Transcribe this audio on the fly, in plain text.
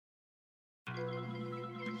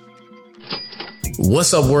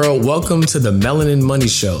What's up, world? Welcome to the Melanin Money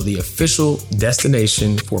Show, the official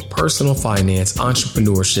destination for personal finance,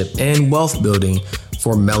 entrepreneurship, and wealth building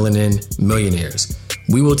for melanin millionaires.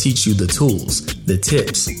 We will teach you the tools, the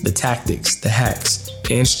tips, the tactics, the hacks,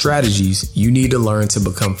 and strategies you need to learn to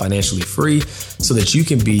become financially free so that you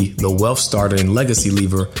can be the wealth starter and legacy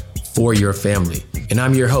leaver for your family. And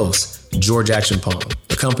I'm your host, George Actionpong,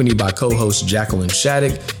 accompanied by co-hosts Jacqueline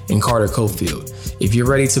Shattuck and Carter Cofield. If you're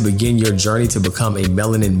ready to begin your journey to become a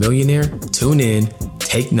melanin millionaire, tune in,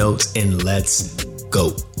 take notes, and let's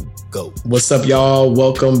go. What's up, y'all?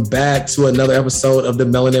 Welcome back to another episode of the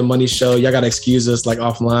Melanin Money Show. Y'all got to excuse us, like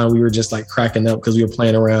offline, we were just like cracking up because we were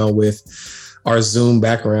playing around with our Zoom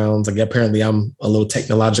backgrounds. Like apparently I'm a little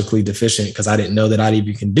technologically deficient because I didn't know that I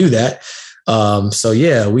even can do that. So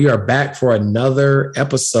yeah, we are back for another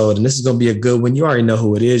episode, and this is going to be a good one. You already know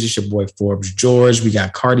who it is. It's your boy Forbes George. We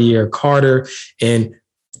got Carter, and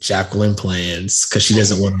Jacqueline Plans because she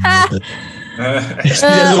doesn't want to. Or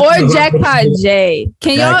Jackpot J.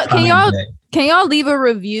 Can y'all leave a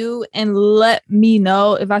review and let me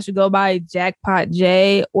know if I should go by Jackpot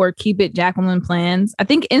J or keep it Jacqueline Plans? I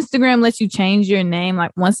think Instagram lets you change your name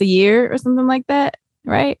like once a year or something like that,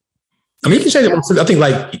 right? I mean, you can change it. I think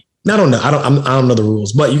like. I don't know. I don't know the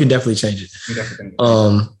rules, but you can definitely change it.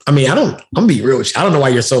 I mean, I'm gonna be real with you. I don't know why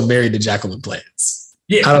you're so married to Jacqueline Plans.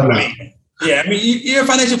 Yeah, I don't know. I mean, you're a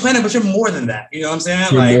financial planner, but you're more than that. You know what I'm saying?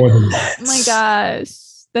 You're more than that. Oh my gosh,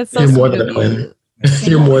 that's so. You're more than a planner.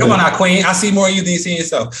 You're more. Come on, now, Queen. I see more of you than you see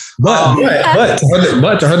yourself. But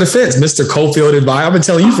to her defense, Mr. Cofield advice. I've been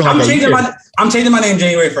telling you for like I'm changing my name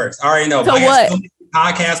January 1st. I already know. So what?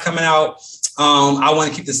 Podcasts coming out. I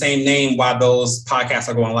want to keep the same name while those podcasts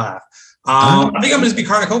are going live. I think I'm gonna just be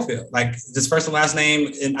Carter Cofield, like just first and last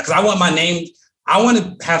name, because I want my name. I want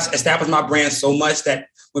to have established my brand so much that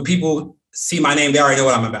when people see my name, they already know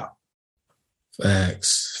what I'm about.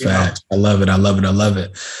 Facts. I love it. You know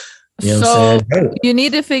what I'm saying? You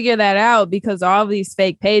need to figure that out because all these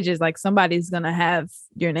fake pages, like somebody's gonna have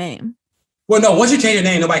your name. Well, no. Once you change your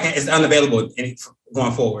name, nobody can. It's unavailable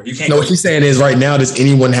going forward. You can't. No, what she's saying is right now, does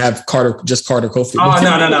anyone have Carter Cofield? Oh,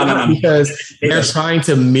 no. Because they're trying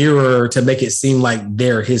to mirror to make it seem like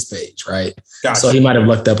they're his page, right? Gotcha. So he might have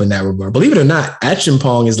lucked up in that regard. Believe it or not,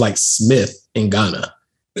 Actionpong is like Smith in Ghana.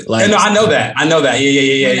 Like, no, I know that.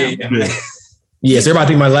 Yeah. Yes, everybody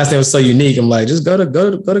think my last name was so unique. I'm like, just go to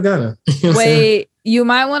Ghana. You know Wait, you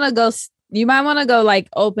might want to go. You might want to go like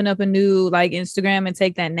open up a new like Instagram and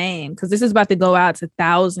take that name because this is about to go out to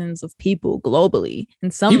thousands of people globally,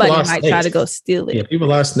 and somebody might try to go steal it. Yeah,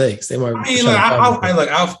 people are snakes. They might.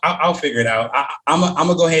 I'll figure it out. I'm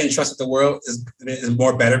gonna go ahead and trust that the world is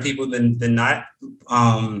more better people than not. Yeah,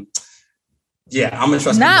 I'm gonna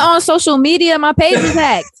trust. Not people. On social media. My page is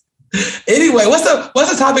hacked. Anyway, what's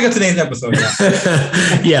the topic of today's episode?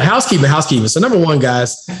 Yeah, housekeeping. So number one,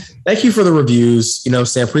 guys, thank you for the reviews. You know what I'm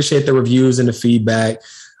saying? Appreciate the reviews and the feedback.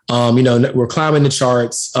 We're climbing the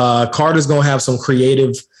charts. Carter's going to have some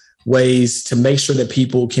creative ways to make sure that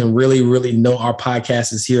people can really, really know our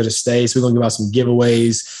podcast is here to stay. So we're going to give out some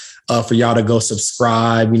giveaways for y'all to go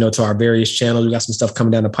subscribe, to our various channels. We got some stuff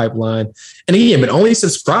coming down the pipeline. And again, but only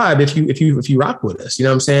subscribe if you rock with us. You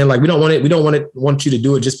know what I'm saying? Like we don't want you to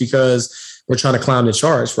do it just because we're trying to climb the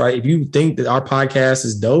charts, right? If you think that our podcast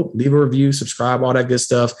is dope, leave a review, subscribe, all that good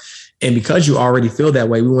stuff. And because you already feel that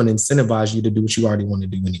way, we want to incentivize you to do what you already want to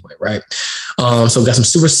do anyway, right? So we got some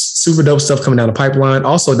super, super dope stuff coming down the pipeline.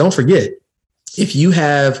 Also, don't forget, if you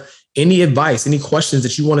have any advice, any questions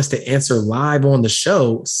that you want us to answer live on the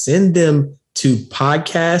show, send them to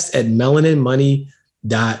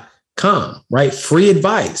podcast@melaninmoney.com, right? Free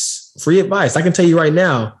advice. I can tell you right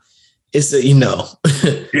now, it's, you ain't gonna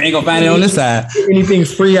find it on this side. Anything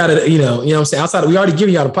free out of, you know what I'm saying? Outside, we already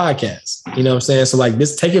giving y'all the podcast, you know what I'm saying? So like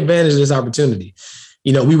this, take advantage of this opportunity.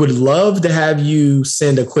 We would love to have you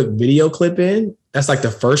send a quick video clip in. That's like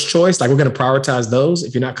the first choice. Like we're going to prioritize those.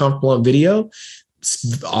 If you're not comfortable on video,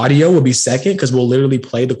 audio will be second because we'll literally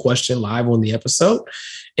play the question live on the episode.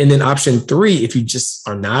 And then option 3, if you just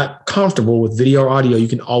are not comfortable with video or audio, you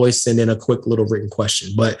can always send in a quick little written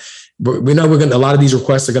question. But we know a lot of these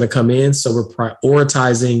requests are going to come in. So we're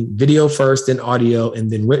prioritizing video first, then audio,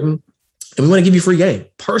 and then written. And we want to give you free game,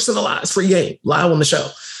 personalized free game live on the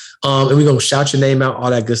show. And we're going to shout your name out,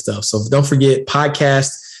 all that good stuff. So don't forget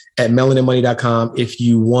podcast@melaninmoney.com if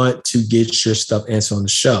you want to get your stuff answered on the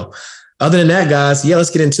show. Other than that, guys,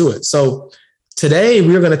 let's get into it. So today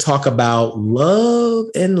we're going to talk about love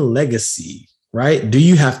and legacy, right? Do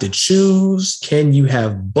you have to choose? Can you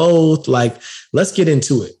have both? Like, let's get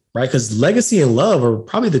into it, right? Because legacy and love are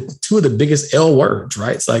probably the two of the biggest L words,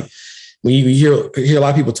 right? It's like when you hear a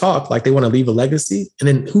lot of people talk, like they want to leave a legacy, and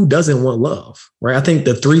then who doesn't want love, right? I think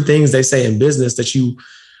the three things they say in business that you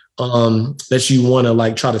want to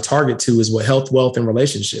like try to target to is what health, wealth, and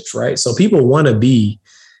relationships, right? So people want to be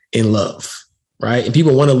in love, right? And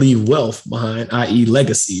people want to leave wealth behind, i.e.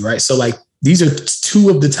 legacy, right? So like these are two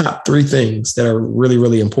of the top three things that are really,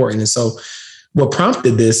 really important. And so what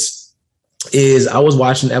prompted this is I was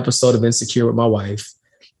watching an episode of Insecure with my wife.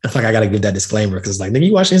 I feel like I got to give that disclaimer because it's like, nigga,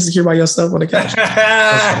 you watch Insecure by yourself on the couch?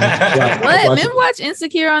 What? Men watch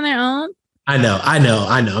Insecure on their own? I know. I'm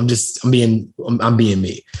being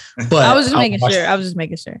me. But I was just making sure. I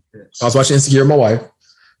was watching Insecure with my wife.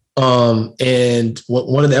 And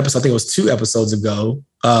one of the episodes, I think it was 2 episodes ago,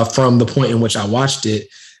 from the point in which I watched it,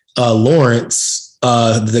 Lawrence,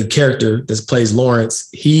 the character that plays Lawrence,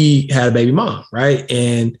 he had a baby mom, right?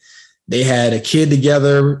 And they had a kid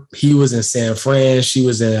together. He was in San Fran. She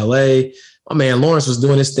was in LA. My man, Lawrence was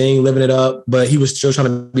doing his thing, living it up, but he was still trying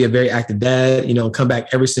to be a very active dad, come back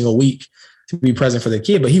every single week to be present for the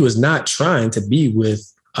kid. But he was not trying to be with,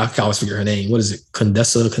 I can always figure her name. What is it?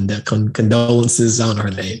 Condolences. I don't know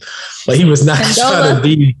her name. But he was not trying to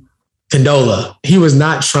be Condola. He was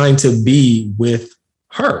not trying to be with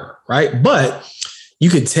her, right? But you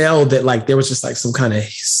could tell that like there was just like some kind of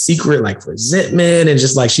secret like resentment, and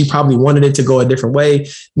just like she probably wanted it to go a different way.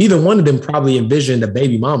 Neither one of them probably envisioned a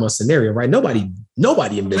baby mama scenario, right? Nobody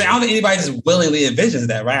envisioned. I don't think anybody just willingly envisions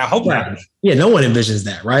that, right? I hope not. Yeah, no one envisions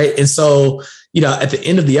that, right? And so, at the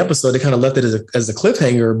end of the episode, they kind of left it as a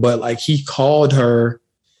cliffhanger, but like he called her,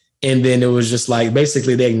 and then it was just like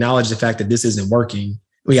basically they acknowledged the fact that this isn't working.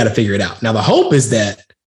 We got to figure it out. Now the hope is that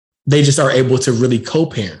they just are able to really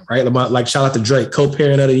co-parent, right? Like shout out to Drake,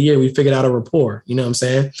 co-parent of the year. We figured out a rapport, you know what I'm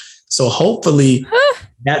saying? So hopefully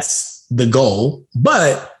that's the goal.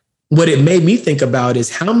 But what it made me think about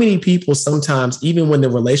is how many people sometimes, even when the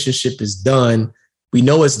relationship is done, we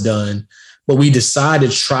know it's done, but we decide to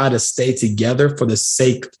try to stay together for the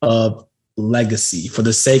sake of legacy, for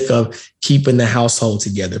the sake of keeping the household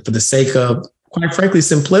together, for the sake of, quite frankly,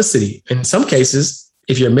 simplicity. In some cases,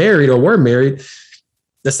 if you're married or were married,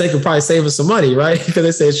 the sake of probably saving some money, right? Because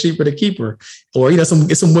they say it's cheaper to keep her, or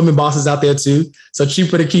some women bosses out there too, so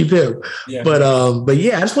cheaper to keep him. Yeah. But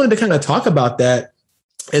yeah, I just wanted to kind of talk about that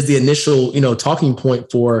as the initial, talking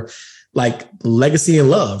point for like legacy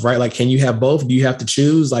and love, right? Like, can you have both? Do you have to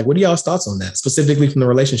choose? Like, what are y'all's thoughts on that, specifically from the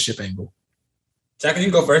relationship angle? Jackie,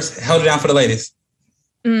 you go first. Held it down for the ladies.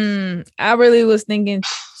 I really was thinking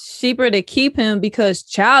cheaper to keep him because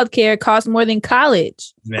childcare costs more than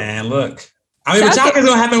college. Man, look. I mean, but childcare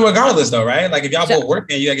don't happen regardless, though, right? Like if y'all both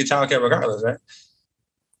work, and you gotta get childcare regardless, right?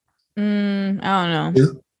 I don't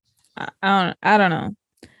know. I don't know.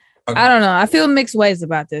 Okay. I don't know. I feel mixed ways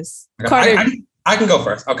about this. Okay. I can go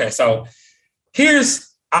first. Okay, so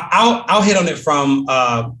I'll hit on it from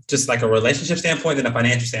just like a relationship standpoint and a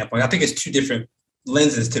financial standpoint. I think it's 2 different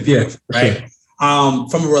lenses to view, right? Sure.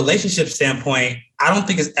 From a relationship standpoint, I don't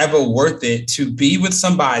think it's ever worth it to be with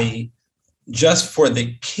somebody just for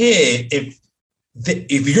the kid if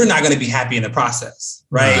you're not going to be happy in the process,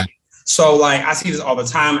 right? So like I see this all the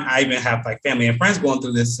time. I even have like family and friends going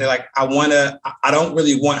through this. They're like, I don't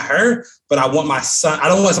really want her, but I want my son. I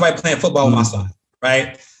don't want somebody playing football with my son,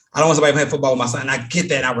 right? I don't want somebody playing football with my son. And I get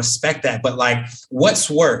that and I respect that. But like, what's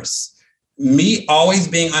worse? Me always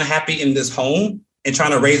being unhappy in this home and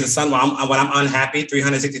trying to raise a son when I'm unhappy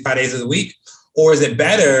 365 days of the week? Or is it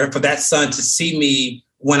better for that son to see me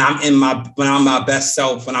when I'm my best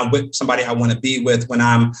self, when I'm with somebody I want to be with, when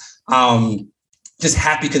I'm just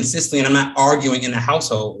happy consistently and I'm not arguing in the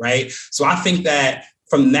household, right? So I think that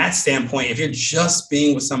from that standpoint, if you're just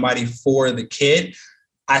being with somebody for the kid,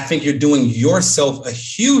 I think you're doing yourself a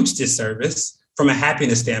huge disservice from a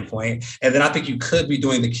happiness standpoint. And then I think you could be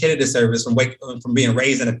doing the kid a disservice from being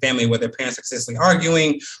raised in a family where their parents are consistently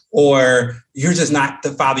arguing, or you're just not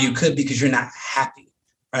the father you could because you're not happy,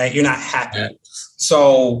 right? You're not happy. Yeah.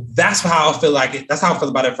 So that's how I feel that's how I feel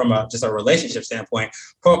about it from just a relationship standpoint.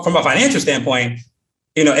 From a financial standpoint,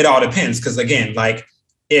 it all depends. Because again, like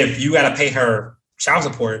if you got to pay her child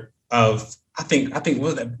support of, I think what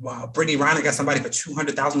was that? Brittany Reiner got somebody for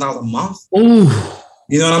 $200,000 a month. Ooh.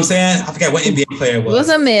 You know what I'm saying? I forget what NBA player it was. It was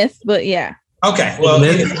a myth, but yeah. Okay, well,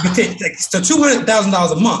 so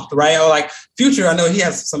 $200,000 a month, right? Or like Future, I know he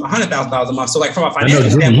has some $100,000 a month. So like from a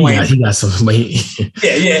financial standpoint, he got some money.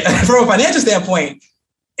 yeah. From a financial standpoint,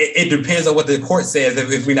 it depends on what the court says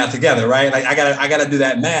if we're not together, right? Like I gotta do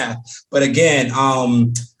that math. But again,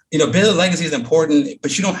 building a legacy is important,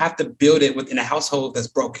 but you don't have to build it within a household that's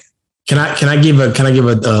broken. Can I give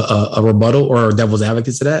a rebuttal or a devil's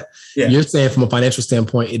advocate to that? Yeah. You're saying from a financial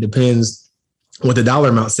standpoint, it depends what the dollar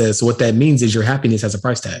amount says. So what that means is your happiness has a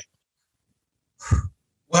price tag.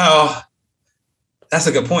 Well, that's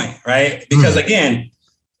a good point, right? Because again,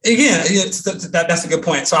 that's a good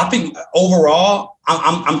point. So I think overall,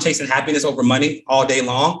 I'm chasing happiness over money all day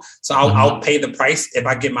long. So I'll pay the price if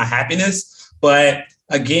I get my happiness. But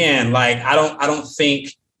again, like I don't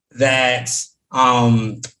think that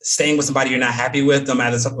staying with somebody you're not happy with, no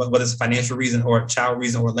matter whether it's a financial reason or a child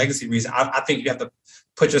reason or a legacy reason, I think you have to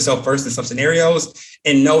put yourself first in some scenarios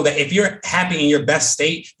and know that if you're happy in your best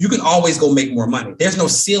state, you can always go make more money. There's no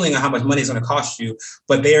ceiling on how much money is going to cost you,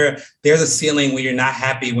 but there's a ceiling when you're not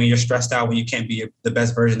happy, when you're stressed out, when you can't be the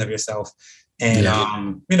best version of yourself. And,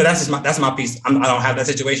 that's my piece. I don't have that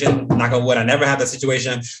situation. Knock on wood, I never have that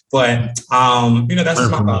situation, but, that's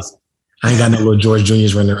just my thoughts. I ain't got no little George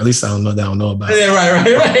Jr.'s runner. At least I don't know about it.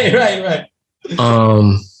 Yeah, right.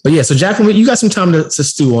 But yeah, so Jacqueline, you got some time to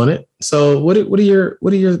stew on it. So what are your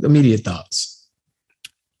immediate thoughts?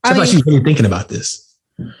 I feel like she's really thinking about this.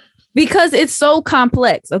 Because it's so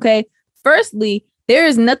complex, okay? Firstly, there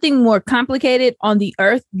is nothing more complicated on the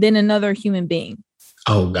earth than another human being.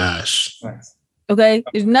 Oh, gosh. Okay?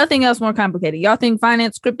 There's nothing else more complicated. Y'all think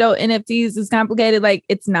finance, crypto, NFTs is complicated? Like,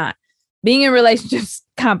 it's not. Being in relationships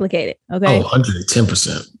complicated, okay? Oh,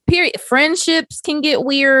 110%. Period. Friendships can get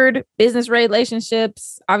weird. Business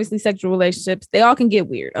relationships, obviously sexual relationships, they all can get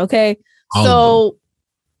weird, okay? So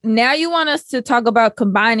now you want us to talk about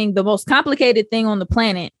combining the most complicated thing on the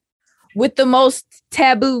planet with the most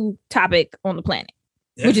taboo topic on the planet,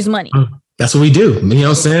 which is money. That's what we do. You know what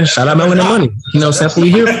I'm saying? Shout out Melanin Money. You know, that's what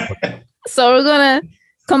we here for. So we're going to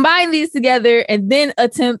combine these together and then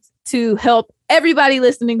attempt to help everybody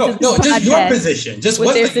listening to this podcast just your position, just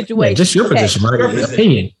with their situation. Yeah, just your position, right? Your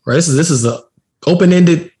opinion, right? This is a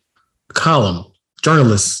open-ended column,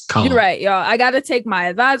 journalist column. You're right, y'all. I got to take my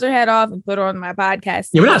advisor hat off and put on my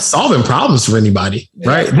podcast. Yeah, we're not solving problems for anybody,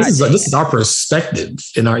 right? This is our perspective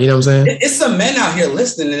in our, you know what I'm saying? It's some men out here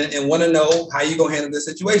listening and want to know how you gonna handle this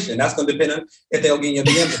situation. That's gonna depend on if they'll get in your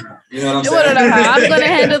DM. You know what I'm saying? I want to know how I'm gonna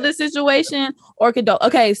handle this situation or condole.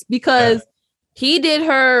 Okay, because he did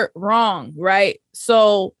her wrong, right?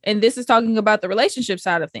 So, and this is talking about the relationship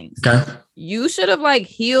side of things. Okay. You should have like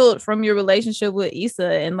healed from your relationship with Issa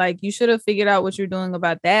and like you should have figured out what you're doing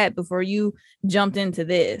about that before you jumped into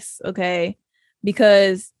this, okay?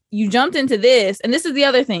 Because you jumped into this, and this is the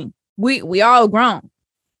other thing. We all grown.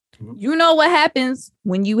 You know what happens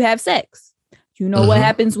when you have sex. You know what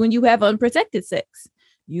happens when you have unprotected sex.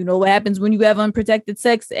 You know what happens when you have unprotected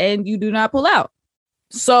sex and you do not pull out.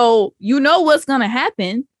 So you know what's going to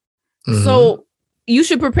happen. So you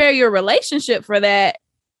should prepare your relationship for that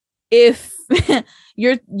if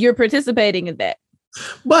you're participating in that.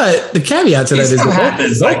 But the caveat to that is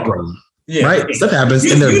happens, right? Stuff happens.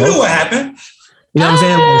 You knew what happened. You know what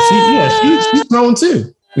I'm saying? She's grown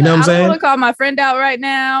too. You know what I'm saying? I want to call my friend out right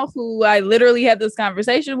now, who I literally had this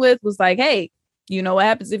conversation with, was like, hey, you know what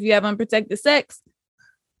happens if you have unprotected sex?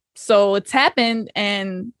 So it's happened,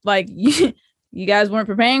 and like you guys weren't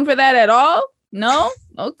preparing for that at all? No?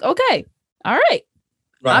 Okay. All right.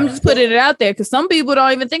 I'm just putting it out there because some people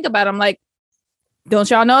don't even think about it. I'm like, don't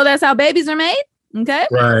y'all know that's how babies are made? Okay.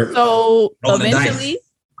 Right. So eventually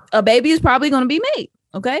a baby is probably going to be made.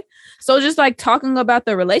 Okay. So just like talking about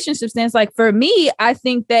the relationship stance, like for me, I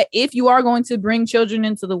think that if you are going to bring children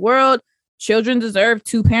into the world, children deserve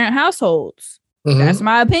 2-parent households. That's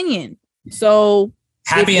my opinion. So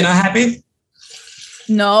happy and unhappy?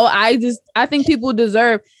 No, I think people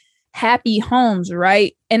deserve happy homes,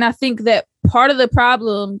 right? And I think that part of the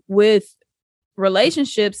problem with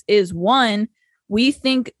relationships is, one, we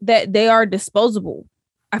think that they are disposable.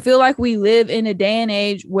 I feel like we live in a day and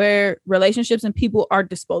age where relationships and people are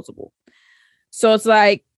disposable. So it's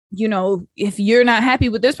like, you know, if you're not happy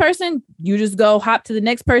with this person, you just go hop to the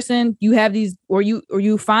next person. You have these, or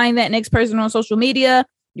you find that next person on social media.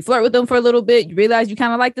 You flirt with them for a little bit. You realize you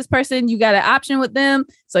kind of like this person. You got an option with them.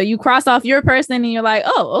 So you cross off your person and you're like,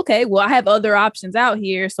 oh, okay, well, I have other options out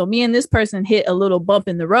here. So me and this person hit a little bump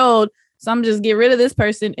in the road. So I'm just get rid of this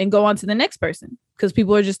person and go on to the next person because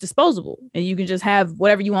people are just disposable and you can just have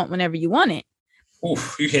whatever you want whenever you want it.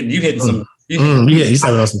 Oof, you hitting some. He's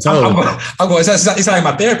talking about some toes. I'm going. He's like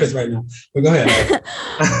my therapist right now. But go ahead.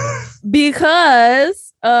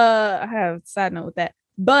 Because I have a side note with that,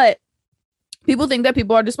 but people think that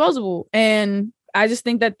people are disposable, and I just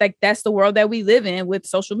think that like that's the world that we live in with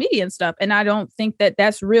social media and stuff. And I don't think that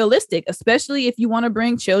that's realistic, especially if you want to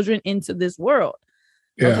bring children into this world.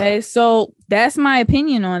 Yeah. Okay, so that's my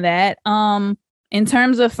opinion on that. In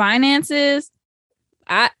terms of finances,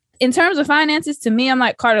 to me, I'm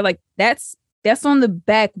like, Carter, like that's on the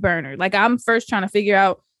back burner. Like I'm first trying to figure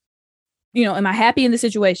out am I happy in the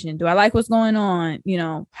situation? Do I like what's going on?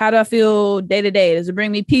 How do I feel day to day? Does it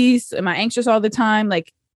bring me peace? Am I anxious all the time?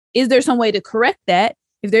 Like, is there some way to correct that?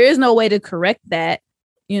 If there is no way to correct that,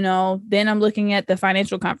 then I'm looking at the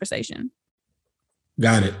financial conversation.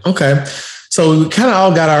 Got it. Okay. So we kind of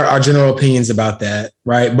all got our general opinions about that,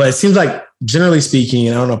 right? But it seems like, generally speaking,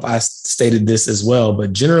 and I don't know if I stated this as well,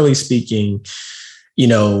 but generally speaking,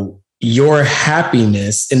 your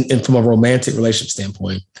happiness and from a romantic relationship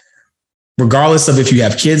standpoint, regardless of if you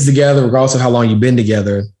have kids together, regardless of how long you've been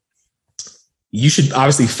together, you should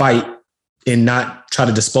obviously fight and not try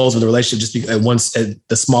to dispose of the relationship just because at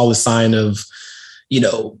the smallest sign of,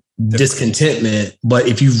 discontentment. But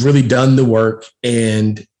if you've really done the work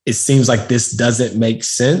and it seems like this doesn't make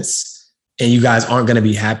sense and you guys aren't going to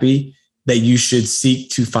be happy, that you should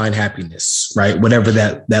seek to find happiness, right? Whatever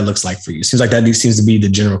that looks like for you. Seems like that seems to be the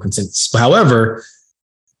general consensus. But however,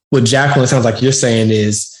 what Jacqueline sounds like you're saying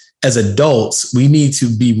is, as adults, we need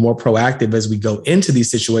to be more proactive as we go into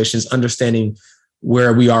these situations, understanding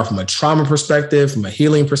where we are from a trauma perspective, from a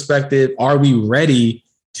healing perspective. Are we ready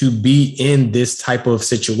to be in this type of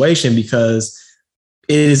situation? Because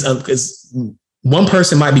it is one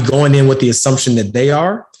person might be going in with the assumption that they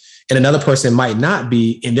are, and another person might not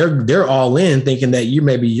be, and they're all in thinking that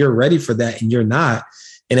you're ready for that and you're not.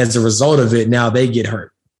 And as a result of it, now they get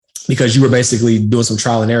hurt because you were basically doing some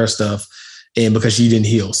trial and error stuff and because you didn't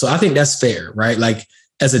heal. So I think that's fair, right? Like,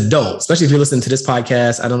 as adults, especially if you're listening to this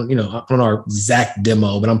podcast, I don't know our exact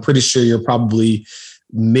demo, but I'm pretty sure you're probably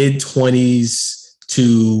mid-20s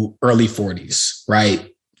to early 40s,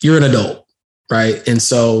 right? You're an adult, right? And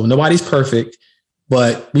so nobody's perfect,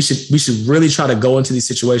 but we should really try to go into these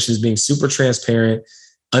situations being super transparent,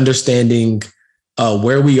 understanding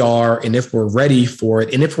where we are and if we're ready for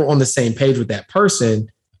it and if we're on the same page with that person.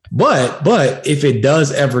 But if it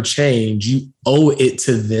does ever change, you owe it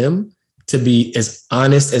to them to be as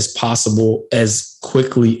honest as possible, as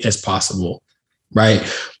quickly as possible, right?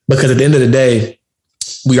 Because at the end of the day,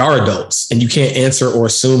 we are adults and you can't answer or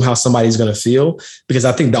assume how somebody's going to feel, because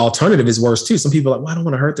I think the alternative is worse too. Some people are like, well, I don't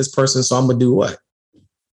want to hurt this person, so I'm going to do what?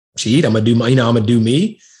 Cheat. I'm going to do I'm going to do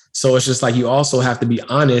me. So it's just like, you also have to be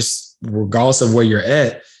honest, regardless of where you're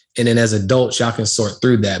at. And then as adults, y'all can sort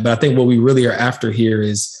through that. But I think what we really are after here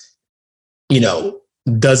is,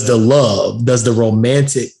 does the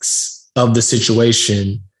romantics of the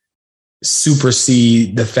situation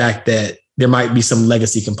supersede the fact that there might be some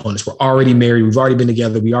legacy components? We're already married. We've already been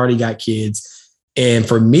together. We already got kids. And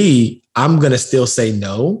for me, I'm going to still say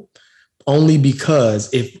no, only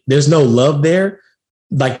because if there's no love there,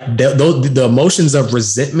 like the emotions of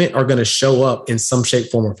resentment are going to show up in some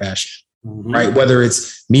shape, form, or fashion, right? Whether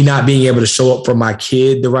it's me not being able to show up for my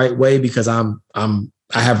kid the right way because I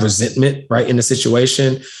have resentment, right, in the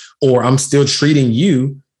situation, or I'm still treating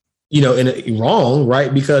you, wrong,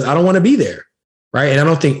 right? Because I don't want to be there. Right. And I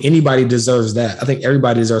don't think anybody deserves that. I think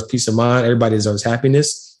everybody deserves peace of mind. Everybody deserves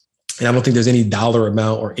happiness. And I don't think there's any dollar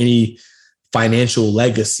amount or any financial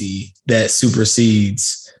legacy that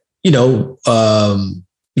supersedes, you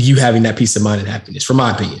having that peace of mind and happiness, from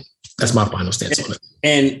my opinion. That's my final stance on it.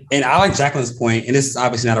 And I like Jacqueline's point, and this is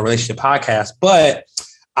obviously not a relationship podcast, but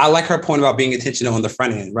I like her point about being intentional on the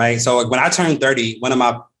front end, right? So like when I turned 30, one of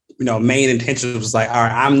my main intentions was like, all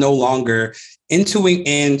right, I'm no longer entering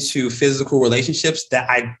into physical relationships that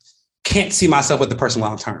I can't see myself with the person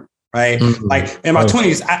long term, right? Mm-hmm. Like in my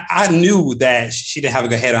 20s, I knew that she didn't have a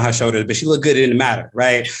good head on her shoulders, but she looked good, it didn't matter,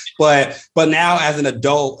 right? But now as an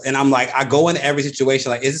adult, and I'm like, I go into every situation,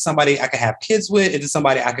 like, is it somebody I can have kids with? Is it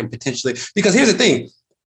somebody I can potentially, because here's the thing,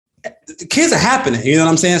 the kids are happening, you know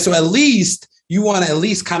what I'm saying? So at least you want to at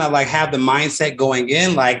least kind of like have the mindset going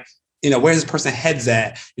in, like, where's this person heads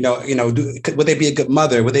at? Would they be a good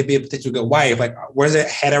mother? Would they be a potential good wife? Like, where's their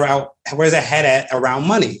head at around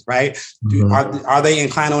money? Right? Are they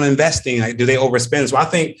inclined on investing? Like, do they overspend? So I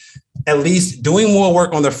think at least doing more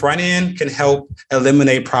work on the front end can help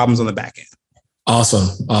eliminate problems on the back end. Awesome.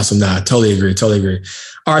 Nah, totally agree.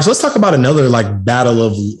 All right. So let's talk about another like battle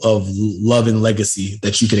of love and legacy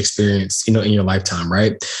that you could experience, in your lifetime.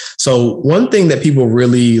 Right. So one thing that people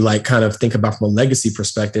really like kind of think about from a legacy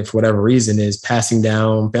perspective, for whatever reason, is passing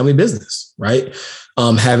down family business, right?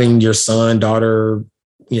 Having your son, daughter,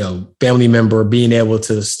 family member being able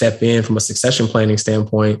to step in from a succession planning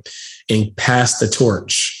standpoint and pass the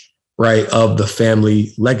torch, right, of the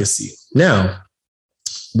family legacy. Now,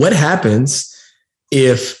 what happens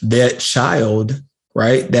if that child,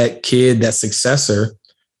 right, that kid, that successor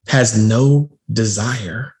has no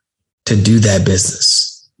desire to do that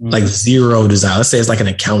business, like zero desire? Let's say it's like an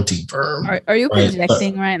accounting firm. Are you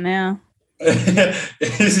projecting right now?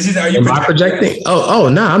 Are you Am I projecting? Oh,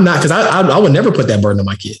 no, I'm not, because I would never put that burden on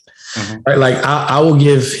my kid. Right? Like I will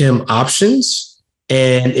give him options,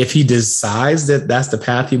 and if he decides that that's the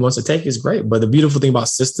path he wants to take, is great. But the beautiful thing about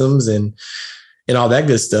systems and all that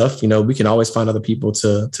good stuff, we can always find other people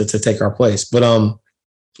to take our place. But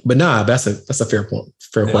nah, that's a fair point.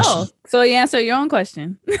 Fair question. Oh, so you answer your own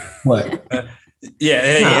question. What?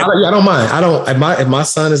 Yeah. I don't mind. If my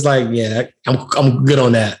son is like, yeah, I'm good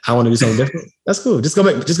on that. I want to do something different. That's cool. Just go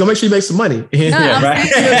make sure you make some money.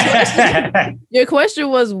 Right. Your question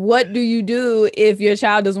was, what do you do if your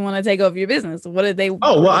child doesn't want to take over your business? What did they?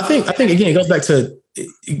 Oh, well, I think again, it goes back to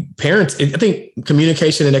parents. I think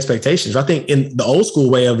communication and expectations. I think in the old school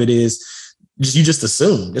way of it is you just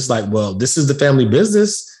assume. It's like, well, this is the family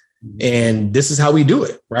business, and this is how we do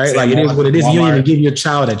it, right? Like it is what it is. You don't even give your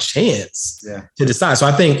child a chance to decide. So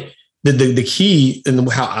I think the key and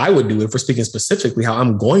how I would do it, if we're speaking specifically how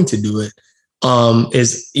I'm going to do it,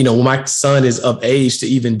 is, when my son is of age to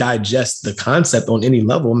even digest the concept on any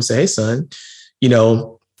level, I'm gonna say, hey, son,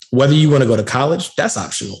 whether you want to go to college, that's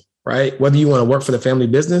optional, right? Whether you want to work for the family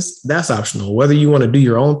business, that's optional. Whether you want to do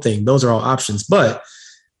your own thing, those are all options. But,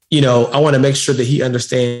 I want to make sure that he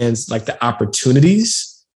understands like the opportunities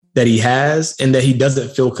that he has and that he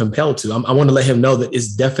doesn't feel compelled to. I want to let him know that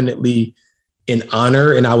it's definitely an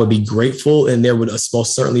honor, and I would be grateful, and there would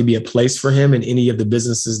most certainly be a place for him in any of the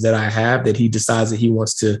businesses that I have that he decides that he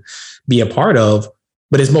wants to be a part of,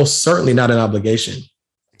 but it's most certainly not an obligation,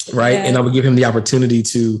 right? Yeah. And I would give him the opportunity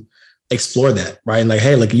to explore that, right? And like,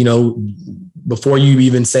 hey, like, before you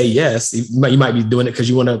even say yes, you might be doing it because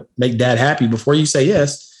you want to make dad happy. Before you say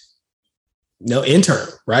yes, intern,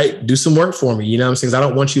 right? Do some work for me. You know what I'm saying? Because I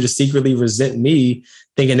don't want you to secretly resent me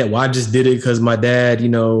thinking that, well, I just did it because my dad,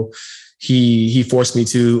 he forced me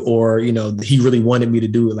to, or, he really wanted me to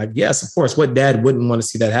do it. Like, yes, of course, what dad wouldn't want to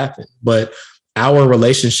see that happen? But our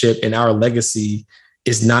relationship and our legacy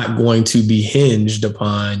is not going to be hinged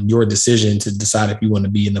upon your decision to decide if you want to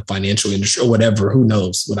be in the financial industry or whatever. Who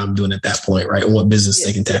knows what I'm doing at that point, right? Or what business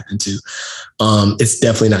they can tap into. It's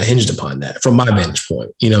definitely not hinged upon that from my vantage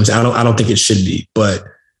point. You know what I'm saying? I don't think it should be, but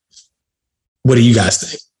what do you guys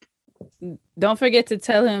think? Don't forget to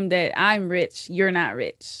tell him that I'm rich. You're not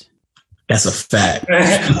rich. That's a fact.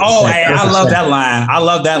 I love that line. I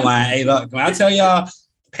love that line. Hey, look, when I tell y'all,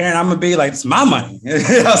 parent, I'm gonna be like, it's my money. You know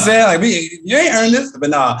what I'm saying? Like, you ain't earned this.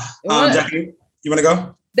 But no, Jackie, you want to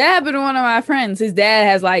go? That happened to one of my friends. His dad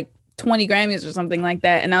has like 20 Grammys or something like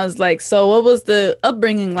that. And I was like, so what was the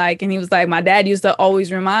upbringing like? And he was like, my dad used to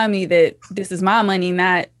always remind me that this is my money,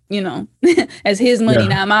 not, as his money,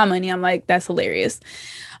 not my money. I'm like, that's hilarious.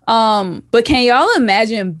 But can y'all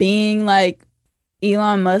imagine being like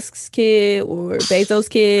Elon Musk's kid or Bezos'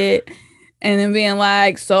 kid and then being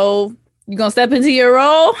like, so you gonna step into your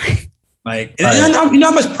role? Like, you know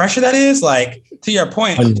how much pressure that is? Like, to your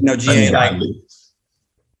point, GA, like,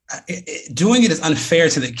 doing it is unfair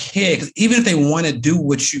to the kid, because even if they want to do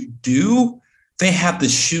what you do, they have the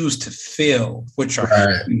shoes to fill, which are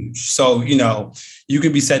huge. So, you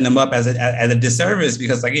could be setting them up as a disservice,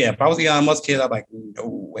 because, like, if I was Elon Musk's kid, I'm like, no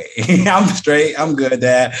way. I'm straight. I'm good at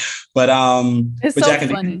that. But it's so Jack,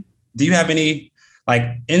 funny. Do you have any like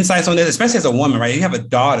insights on this, especially as a woman, right? You have a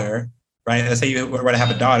daughter, right? Let's say you were to have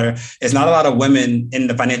a daughter. There's not a lot of women in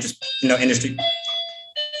the financial, industry. I'm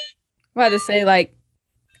about to say, like,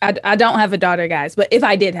 I don't have a daughter, guys, but if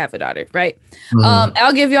I did have a daughter, right? Mm-hmm.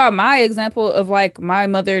 I'll give y'all my example of like my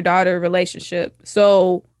mother-daughter relationship.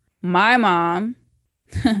 So my mom,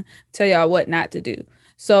 tell y'all what not to do.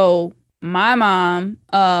 So my mom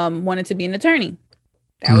wanted to be an attorney.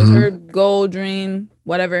 That was her goal, dream,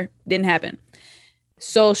 whatever. Didn't happen.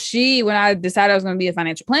 So when I decided I was going to be a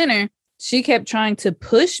financial planner, she kept trying to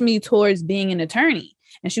push me towards being an attorney.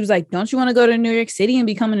 And she was like, don't you want to go to New York City and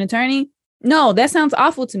become an attorney? No, that sounds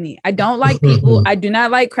awful to me. I don't like people. I do not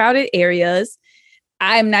like crowded areas.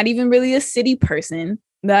 I'm not even really a city person.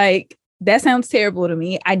 Like, that sounds terrible to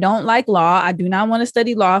me. I don't like law. I do not want to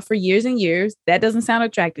study law for years and years. That doesn't sound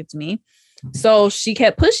attractive to me. So she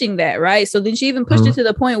kept pushing that, right? So then she even pushed it to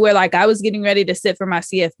the point where, like, I was getting ready to sit for my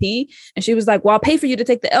CFP. And she was like, well, I'll pay for you to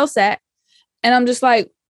take the LSAT. And I'm just like,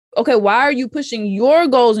 okay, why are you pushing your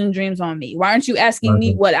goals and dreams on me? Why aren't you asking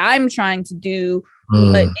me what I'm trying to do,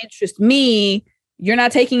 what interests me? You're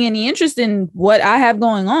not taking any interest in what I have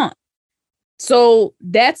going on. So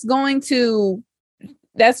that's going to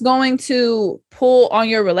pull on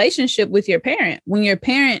your relationship with your parent. When your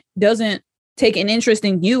parent doesn't take an interest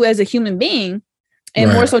in you as a human being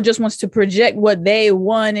and more so just wants to project what they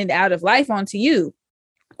wanted out of life onto you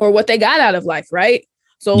or what they got out of life, right?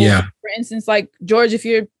 So for instance, like, George, if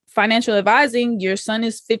you're financial advising, your son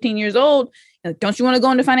is 15 years old. Don't you want to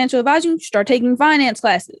go into financial advising? Start taking finance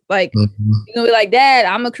classes. Like, you're gonna be like, Dad,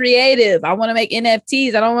 I'm a creative. I want to make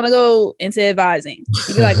NFTs. I don't want to go into advising.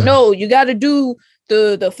 You'd be like, no, you got to do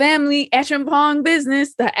the family Acheampong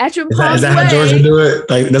business, the Acheampong Is that how George would do it?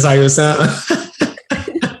 Like, that's how you sound?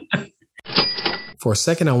 For a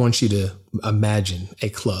second, I want you to imagine a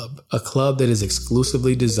club that is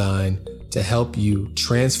exclusively designed to help you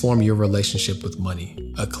transform your relationship with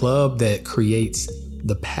money. A club that creates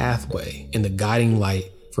the pathway and the guiding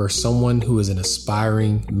light for someone who is an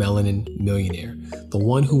aspiring melanin millionaire, the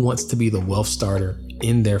one who wants to be the wealth starter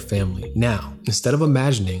in their family. Now, instead of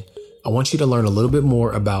imagining, I want you to learn a little bit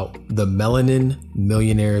more about the Melanin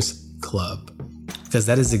Millionaires Club, because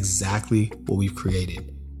that is exactly what we've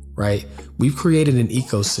created, right? We've created an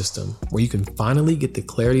ecosystem where you can finally get the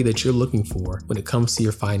clarity that you're looking for when it comes to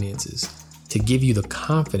your finances, to give you the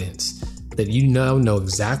confidence that you now know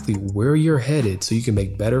exactly where you're headed so you can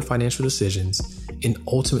make better financial decisions and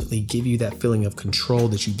ultimately give you that feeling of control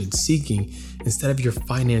that you've been seeking instead of your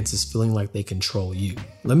finances feeling like they control you.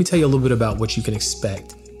 Let me tell you a little bit about what you can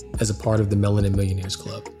expect as a part of the Melanin Millionaires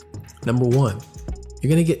Club. Number one, you're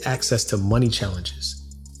going to get access to money challenges,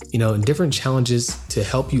 and different challenges to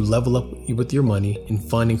help you level up with your money in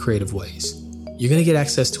fun and creative ways. You're going to get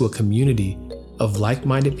access to a community of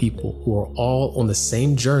like-minded people who are all on the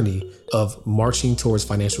same journey of marching towards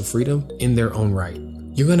financial freedom in their own right.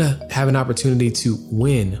 You're going to have an opportunity to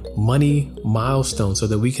win money milestones so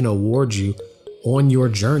that we can award you on your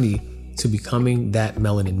journey to becoming that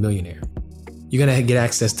melanin millionaire. You're going to get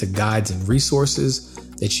access to guides and resources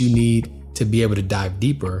that you need to be able to dive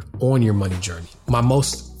deeper on your money journey. My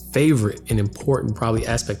most favorite and important probably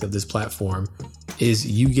aspect of this platform is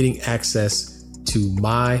you getting access to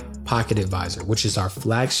My Pocket Advisor, which is our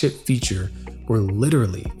flagship feature where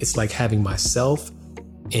literally it's like having myself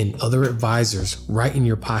and other advisors right in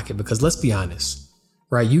your pocket. Because let's be honest,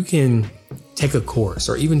 right? You can take a course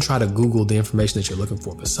or even try to Google the information that you're looking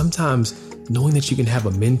for. But sometimes knowing that you can have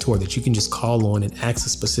a mentor that you can just call on and ask a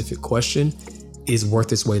specific question is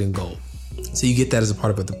worth its weight in gold. So you get that as a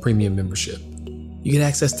part of the premium membership. You get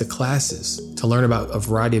access to classes to learn about a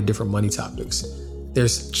variety of different money topics.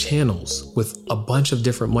 There's channels with a bunch of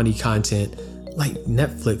different money content like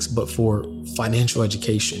Netflix, but for financial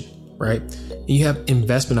education, right? And you have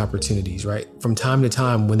investment opportunities, right? From time to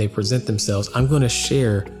time when they present themselves, I'm going to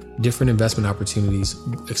share different investment opportunities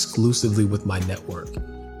exclusively with my network.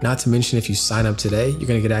 Not to mention, if you sign up today, you're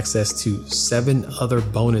going to get access to 7 other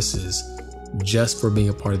bonuses just for being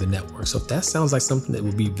a part of the network. So if that sounds like something that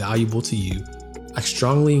will be valuable to you, I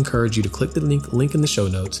strongly encourage you to click the link in the show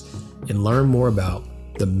notes and learn more about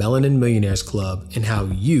the Melanin Millionaires Club and how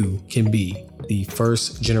you can be the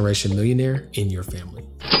first generation millionaire in your family.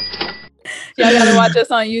 Y'all gotta watch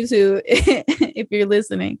us on YouTube if you're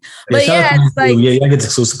listening. But it's like, I get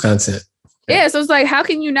exclusive content. Yeah, so it's like, how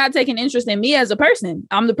can you not take an interest in me as a person?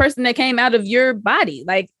 I'm the person that came out of your body.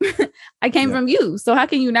 Like, I came from you. So how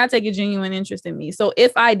can you not take a genuine interest in me? So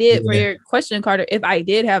if I did, for your question, Carter, if I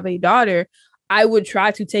did have a daughter, I would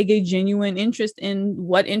try to take a genuine interest in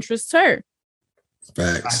what interests her.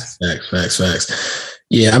 Facts.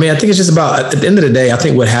 Yeah, I mean, I think it's just about, at the end of the day, I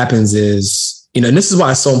think what happens is, and this is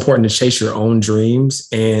why it's so important to chase your own dreams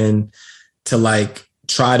and to like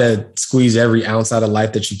try to squeeze every ounce out of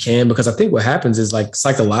life that you can. Because I think what happens is, like,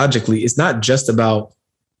 psychologically, it's not just about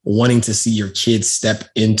wanting to see your kids step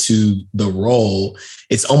into the role.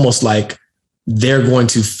 It's almost like they're going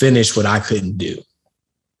to finish what I couldn't do.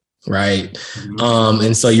 Right. Mm-hmm.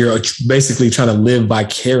 And so you're basically trying to live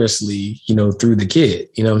vicariously, through the kid,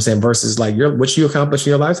 what I'm saying? Versus like what you accomplish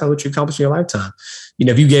in your lifetime, what you accomplish in your lifetime.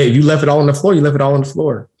 If you left it all on the floor, you left it all on the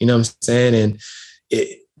floor. You know what I'm saying?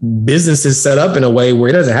 And business is set up in a way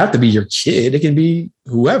where it doesn't have to be your kid. It can be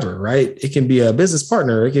whoever, right? It can be a business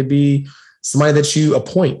partner. It could be somebody that you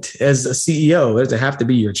appoint as a CEO. It doesn't have to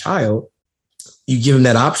be your child. You give them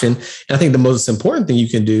that option. And I think the most important thing you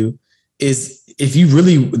can do is, if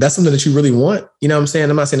that's something that you really want, you know what I'm saying?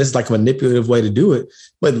 I'm not saying this is like a manipulative way to do it,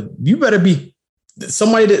 but you better be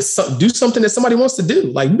somebody that do something that somebody wants to do.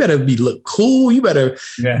 Like, you better look cool. You better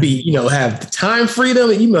be, have the time freedom,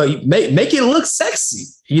 make it look sexy.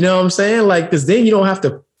 You know what I'm saying? Like, cause then you don't have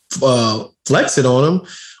to flex it on them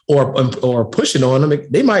or push it on them.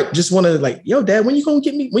 They might just want to, like, yo, Dad, when you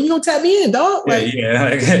gonna tap me in, dog? Like,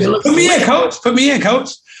 Put me in,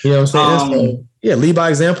 coach. You know what I'm saying? Lead by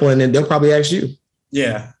example, and then they'll probably ask you.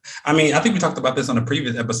 Yeah. I mean, I think we talked about this on a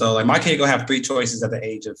previous episode. Like, my kid gonna have 3 choices at the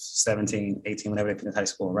age of 17, 18, whenever they finish high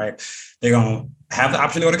school, right? They're gonna have the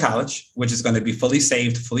option to go to college, which is gonna be fully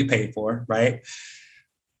saved, fully paid for, right?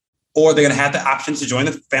 or they're going to have the option to join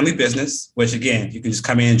the family business, which again, you can just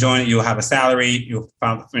come in and join it. You'll have a salary, you'll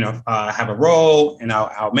have a role, and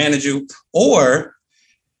I'll manage you. Or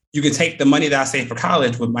you can take the money that I saved for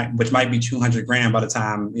college, which might be $200,000 by the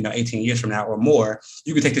time, 18 years from now or more.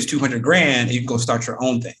 You can take this $200,000 and you can go start your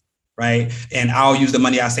own thing. Right. And I'll use the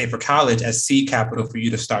money I saved for college as seed capital for you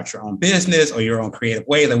to start your own business or your own creative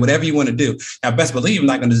way, like whatever you want to do. Now, best believe I'm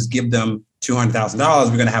not going to just give them $200,000.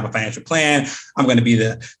 We're going to have a financial plan. I'm going to be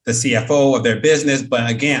the CFO of their business. But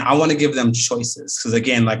again, I want to give them choices because,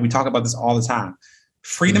 again, like we talk about this all the time.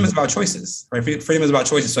 Freedom is about choices, right? Freedom is about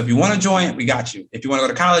choices. So if you want to join, we got you. If you want to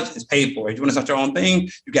go to college, it's paid for. If you want to start your own thing,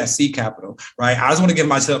 you got seed capital, right? I just want to give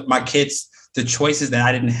my kids the choices that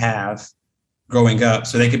I didn't have growing up,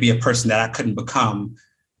 so they could be a person that I couldn't become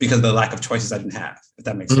because of the lack of choices I didn't have, if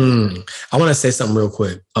that makes sense. I want to say something real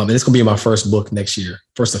quick. And it's going to be my first book next year,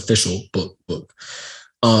 first official book.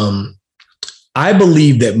 I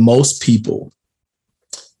believe that most people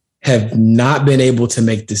have not been able to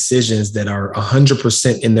make decisions that are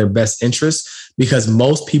 100% in their best interest because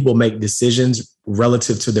most people make decisions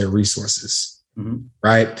relative to their resources.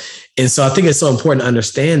 Right. And so I think it's so important to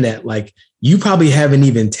understand that, like, you probably haven't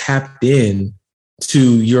even tapped in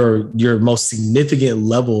to your most significant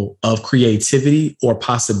level of creativity or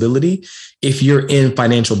possibility if you're in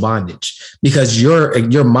financial bondage, because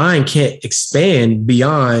your mind can't expand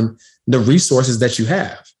beyond the resources that you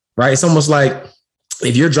have. Right. It's almost like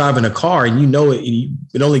if you're driving a car and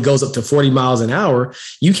it only goes up to 40 miles an hour,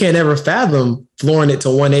 you can't ever fathom flooring it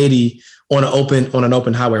to 180 on an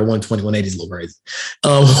open highway, or 120, 180 is a little crazy.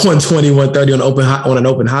 120, 130 on an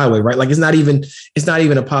open highway, right? Like it's not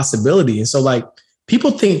even a possibility. And so, like,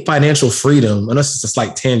 people think financial freedom, unless it's a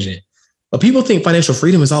slight tangent, but people think financial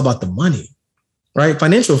freedom is all about the money, right?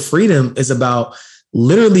 Financial freedom is about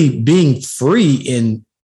literally being free in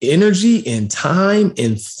energy, in time,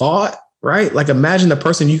 in thought, right? Like, imagine the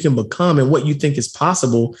person you can become and what you think is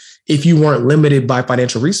possible if you weren't limited by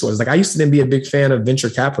financial resources. Like, I used to then be a big fan of venture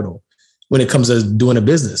capital when it comes to doing a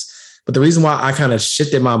business. But the reason why I kind of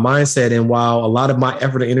shifted my mindset, and while a lot of my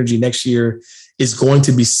effort and energy next year is going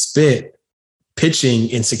to be spent pitching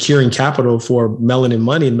and securing capital for Melanin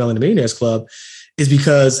Money and Melanin Millionaires Club, is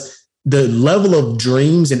because the level of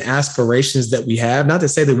dreams and aspirations that we have, not to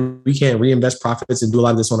say that we can't reinvest profits and do a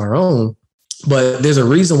lot of this on our own, but there's a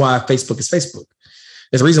reason why Facebook is Facebook.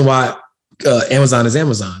 There's a reason why Amazon is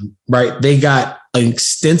Amazon, right? They got an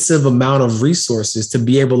extensive amount of resources to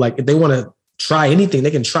be able, like, if they want to try anything,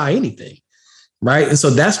 they can try anything, right? And so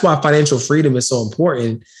that's why financial freedom is so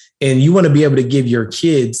important. And you want to be able to give your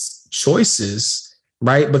kids choices,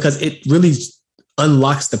 right? Because it really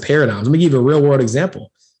unlocks the paradigms. Let me give you a real world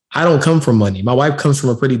example. I don't come from money. My wife comes from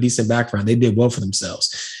a pretty decent background. They did well for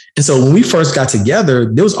themselves. And so when we first got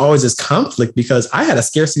together, there was always this conflict because I had a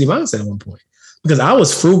scarcity mindset at one point. Because I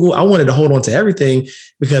was frugal. I wanted to hold on to everything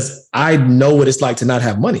because I know what it's like to not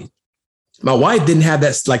have money. My wife didn't have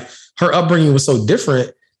that. Like, her upbringing was so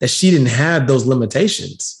different that she didn't have those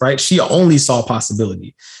limitations, right? She only saw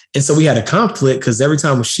possibility. And so we had a conflict because every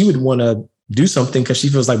time she would want to do something because she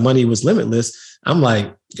feels like money was limitless, I'm like,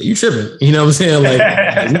 yeah, you tripping. You know what I'm saying?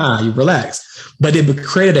 Like, nah, you relax. But it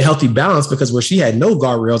created a healthy balance because where she had no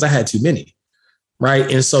guardrails, I had too many.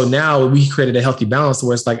 Right. And so now we created a healthy balance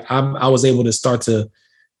where it's like I was able to start to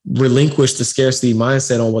relinquish the scarcity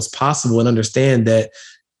mindset on what's possible and understand that,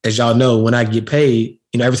 as y'all know, when I get paid,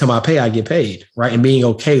 every time I pay, I get paid. Right. And being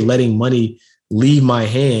okay, letting money leave my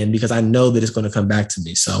hand because I know that it's going to come back to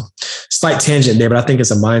me. So slight tangent there, but I think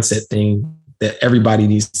it's a mindset thing that everybody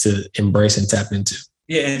needs to embrace and tap into.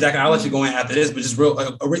 Yeah. And Jack, I'll let you go in after this, but just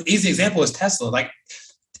a real easy example is Tesla. Like,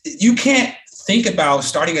 you can't think about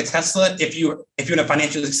starting a Tesla if you're in a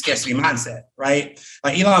financial scarcity mindset, right?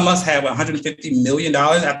 Like, Elon Musk had $150 million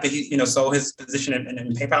after he sold his position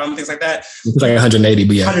in PayPal and things like that. It's like 180,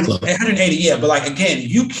 but yeah, 180, yeah. But like, again,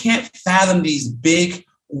 you can't fathom these big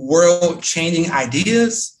world-changing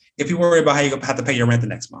ideas if you worry about how you have to pay your rent the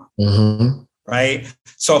next month. Mm-hmm. Right.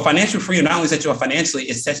 So financial freedom not only sets you up financially,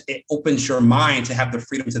 it opens your mind to have the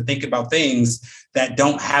freedom to think about things that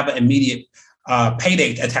don't have an immediate pay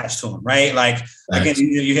date attached to them, right? Like, again,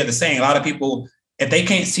 you hear the saying, a lot of people, if they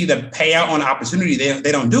can't see the payout on opportunity,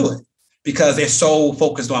 they don't do it because they're so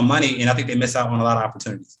focused on money. And I think they miss out on a lot of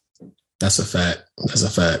opportunities. That's a fact.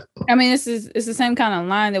 I mean, it's the same kind of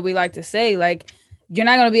line that we like to say, like, you're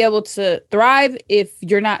not going to be able to thrive if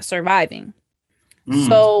you're not surviving.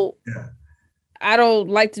 So yeah. I don't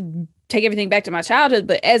like to take everything back to my childhood,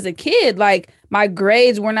 but as a kid, like, my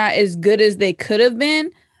grades were not as good as they could have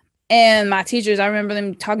been. And my teachers, I remember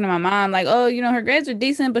them talking to my mom, like, oh, her grades are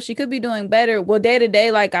decent, but she could be doing better. Well, day to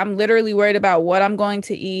day, like, I'm literally worried about what I'm going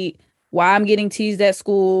to eat, why I'm getting teased at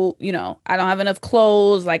school. I don't have enough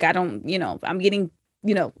clothes. Like, I don't, I'm getting,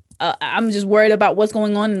 I'm just worried about what's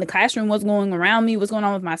going on in the classroom, what's going around me, what's going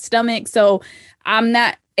on with my stomach. So I'm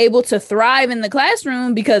not able to thrive in the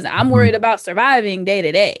classroom because I'm worried about surviving day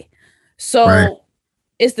to day. So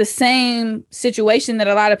it's the same situation that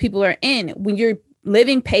a lot of people are in. When you're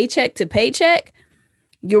living paycheck to paycheck,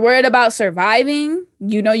 you're worried about surviving.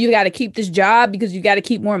 You got to keep this job because you got to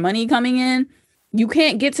keep more money coming in. You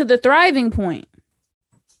can't get to the thriving point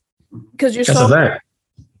because you're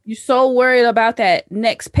so worried about that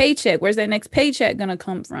next paycheck. Where's that next paycheck going to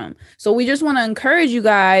come from? So we just want to encourage you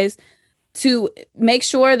guys to make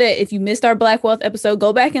sure that if you missed our Black Wealth episode,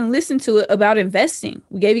 go back and listen to it about investing.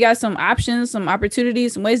 We gave you guys some options, some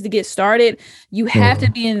opportunities, some ways to get started. You have to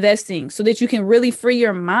be investing so that you can really free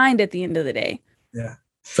your mind at the end of the day. Yeah.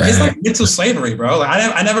 It's like mental slavery, bro. Like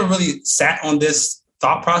I never really sat on this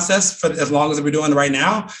thought process for as long as we're doing right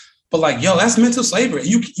now. But like, that's mental slavery.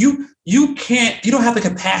 You don't have the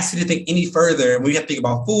capacity to think any further when you have to think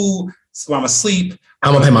about food, so I'm asleep.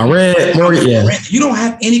 I'm gonna pay my rent, mortgage. Yeah. You don't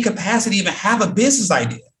have any capacity to even have a business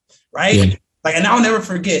idea, right? Yeah. Like, and I'll never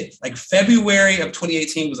forget, like February of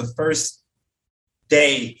 2018 was the first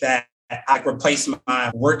day that I replaced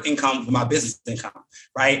my work income with my business income,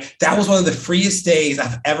 right? That was one of the freest days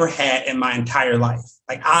I've ever had in my entire life.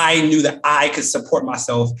 Like I knew that I could support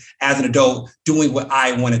myself as an adult doing what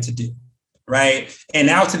I wanted to do, right? And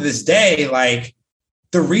now to this day, like,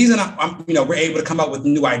 the reason we're able to come up with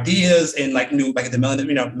new ideas and like the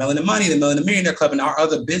Melanin Money, the Melanin Millionaire Club, and our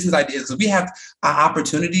other business ideas, is we have an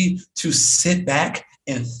opportunity to sit back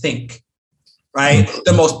and think, right? Mm-hmm.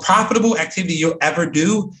 The most profitable activity you'll ever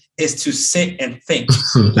do is to sit and think.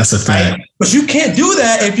 That's a fact. Right? But you can't do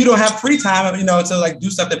that if you don't have free time, to like do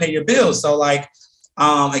stuff to pay your bills. So like,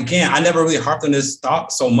 again, I never really harped on this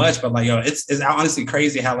thought so much, but like, it's honestly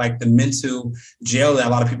crazy how like the mental jail that a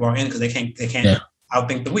lot of people are in because they can't. Yeah.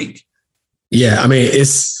 Outthink the weak. Yeah, I mean, it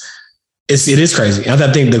is crazy. I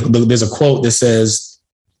think there's a quote that says,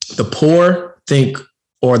 "The poor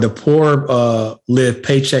live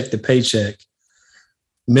paycheck to paycheck.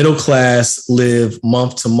 Middle class live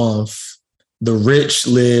month to month. The rich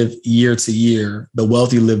live year to year. The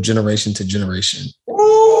wealthy live generation to generation."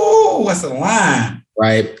 Ooh, what's the line?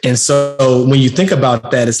 Right, and so when you think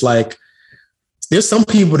about that, it's like, there's some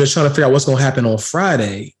people that's trying to figure out what's going to happen on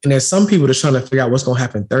Friday. And there's some people that's trying to figure out what's going to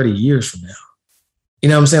happen 30 years from now. You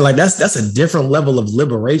know what I'm saying? Like that's a different level of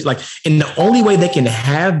liberation. Like, and the only way they can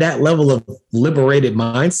have that level of liberated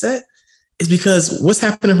mindset is because what's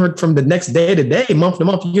happening from the next day to day, month to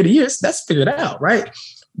month, year to year, that's figured out, right?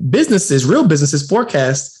 Real businesses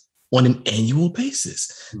forecast on an annual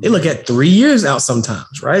basis. They look at 3 years out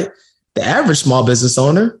sometimes, right? The average small business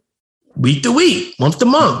owner, week to week, month to